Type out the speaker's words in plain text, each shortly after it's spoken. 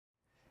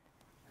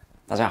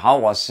大家好，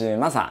我是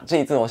MASA。这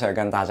一次我想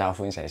跟大家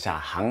分享一下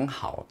很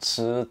好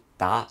吃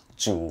的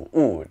煮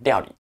物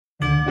料理。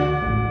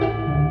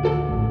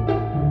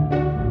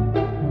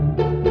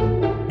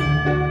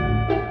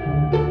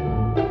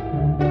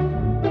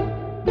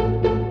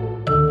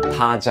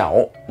它叫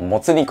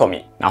Motsu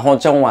Nikomi，然后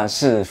中文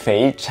是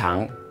肥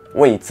肠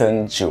味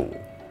噌煮。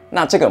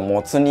那这个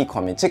Motsu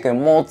Nikomi，这个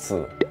摸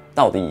子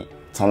到底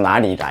从哪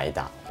里来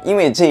的？因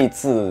为这一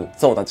次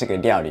做的这个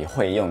料理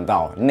会用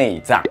到内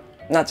脏。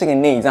 那这个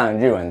内脏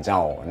日文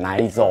叫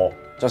内臓，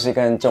就是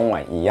跟中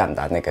文一样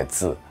的那个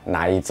字，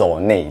内臓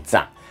内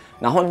脏。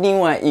然后另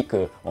外一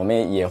个我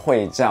们也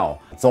会叫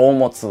臓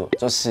物，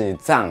就是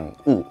脏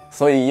物，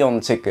所以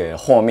用这个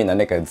后面的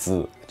那个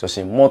字就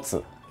是も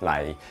つ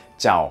来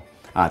叫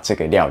这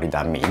个料理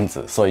的名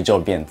字，所以就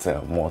变成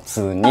も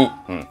つ煮。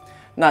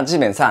那基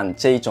本上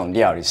这一种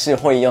料理是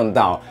会用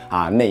到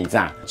内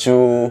脏，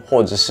猪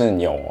或者是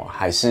牛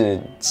还是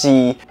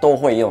鸡都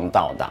会用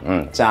到的。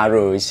加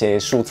入一些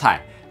蔬菜。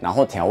 然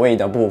后调味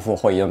的部分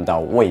会用到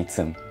味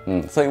噌，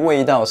所以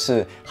味道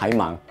是还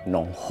蛮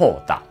浓厚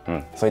的，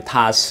所以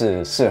它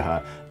是适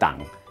合当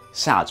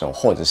下酒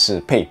或者是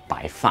配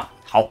白饭。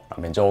好，那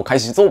我们就开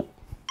始做。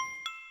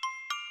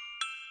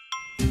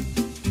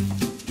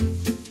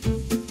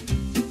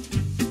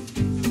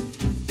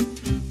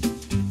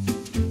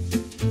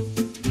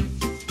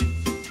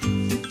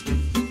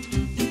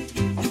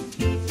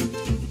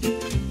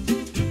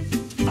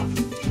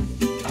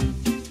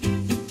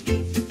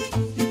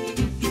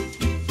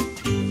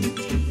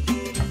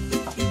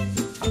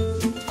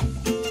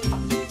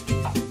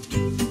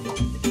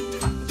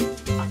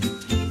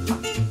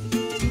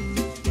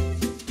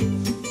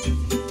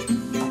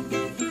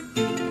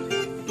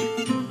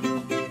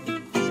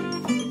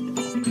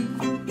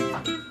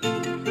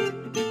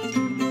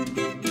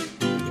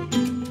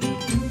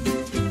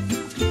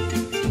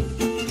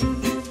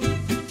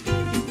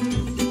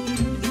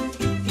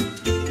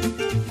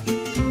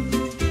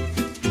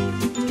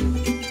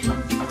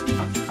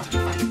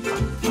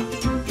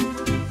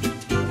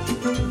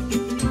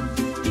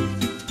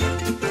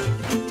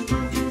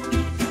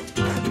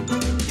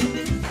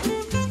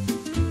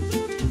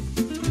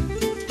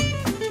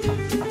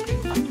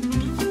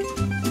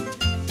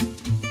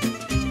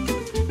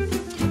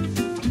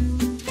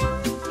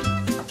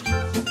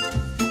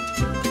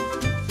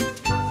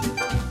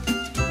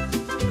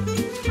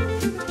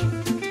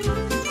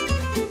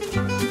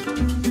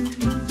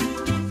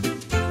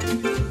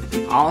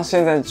 好，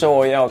现在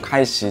就要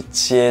开始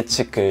切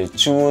这个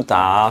猪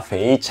的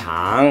肥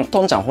肠，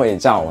通常会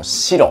叫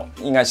西肉，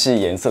应该是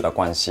颜色的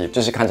关系，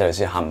就是看起来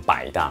是很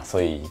白的，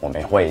所以我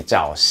们会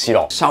叫西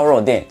肉。烧肉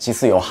店其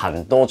实有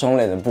很多种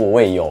类的部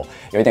位，有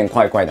一点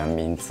怪怪的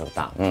名字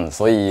的，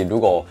所以如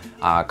果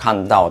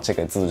看到这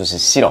个字就是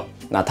西肉，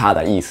那它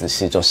的意思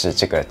是就是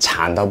这个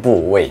肠的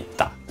部位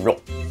的肉。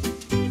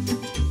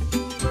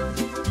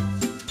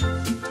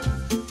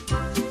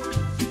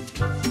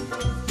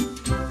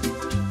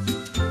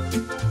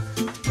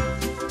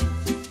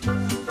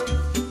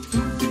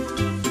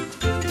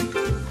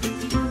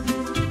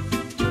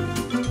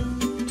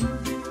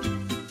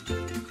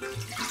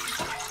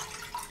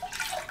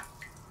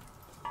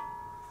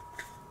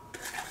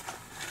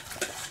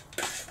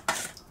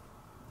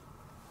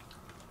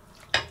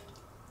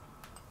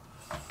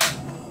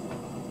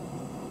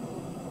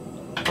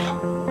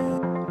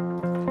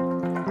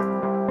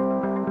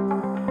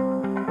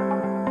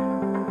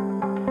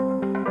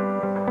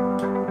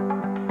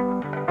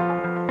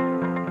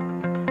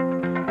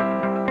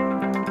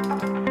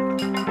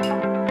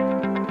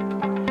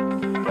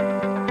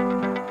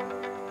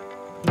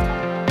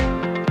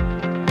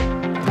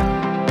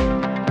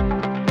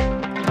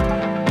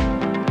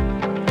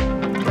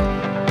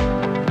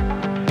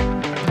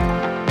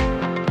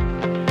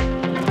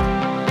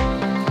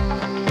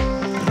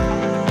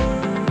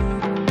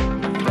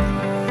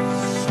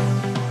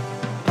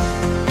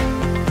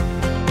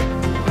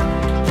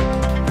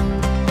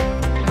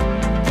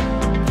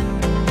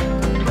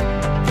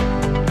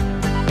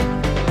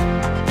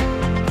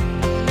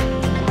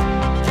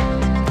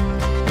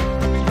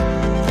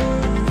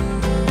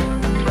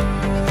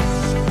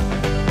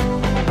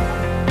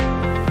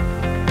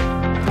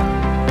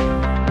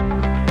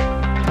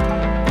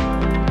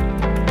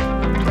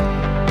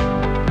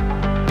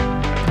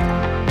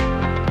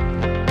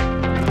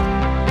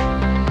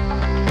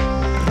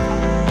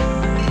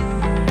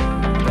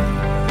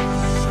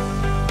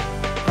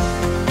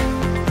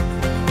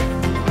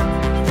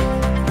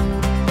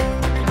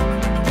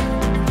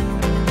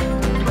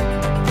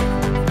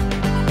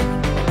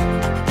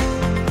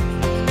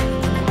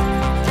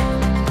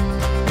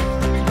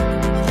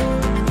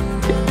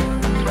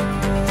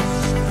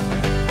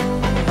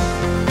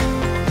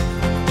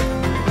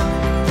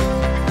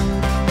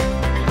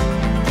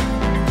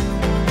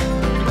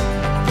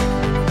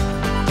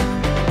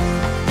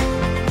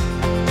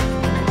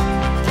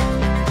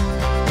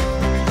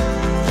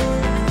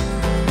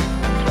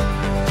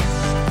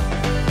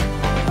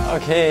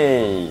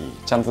 OK，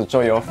 这样子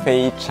就有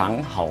非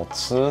常好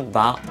吃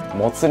的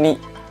もつ煮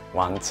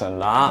完成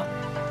了。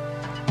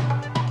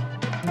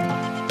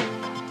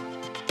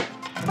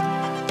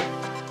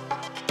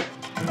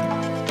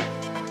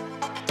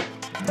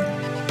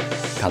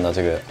看到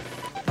这个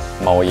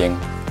冒烟，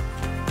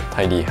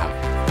太厉害。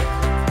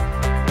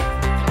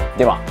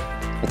では、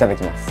いただ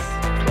きます。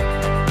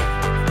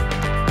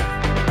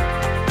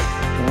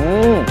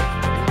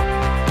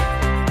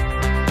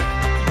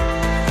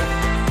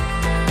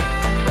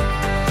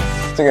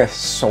这个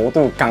熟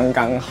度刚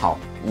刚好，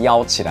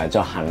咬起来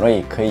就很容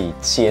易可以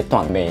切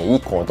断，每一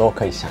口都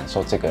可以享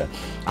受这个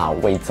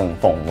味增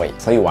风味，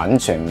所以完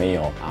全没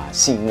有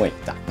腥味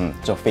的，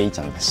就非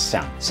常的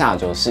香。下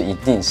酒是一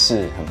定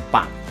是很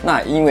棒。那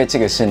因为这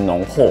个是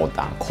浓厚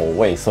的口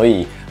味，所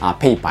以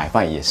配白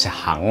饭也是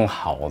很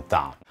好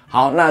的。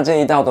好，那这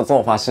一道的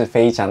做法是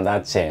非常的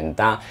简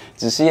单，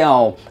只是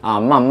要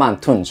慢慢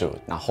炖煮，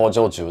然后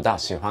就煮到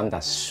喜欢的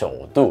熟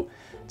度，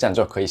这样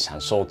就可以享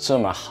受这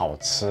么好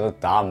吃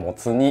的も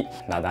つ煮。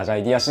那大家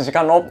一定要试试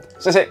看喽，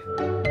谢谢。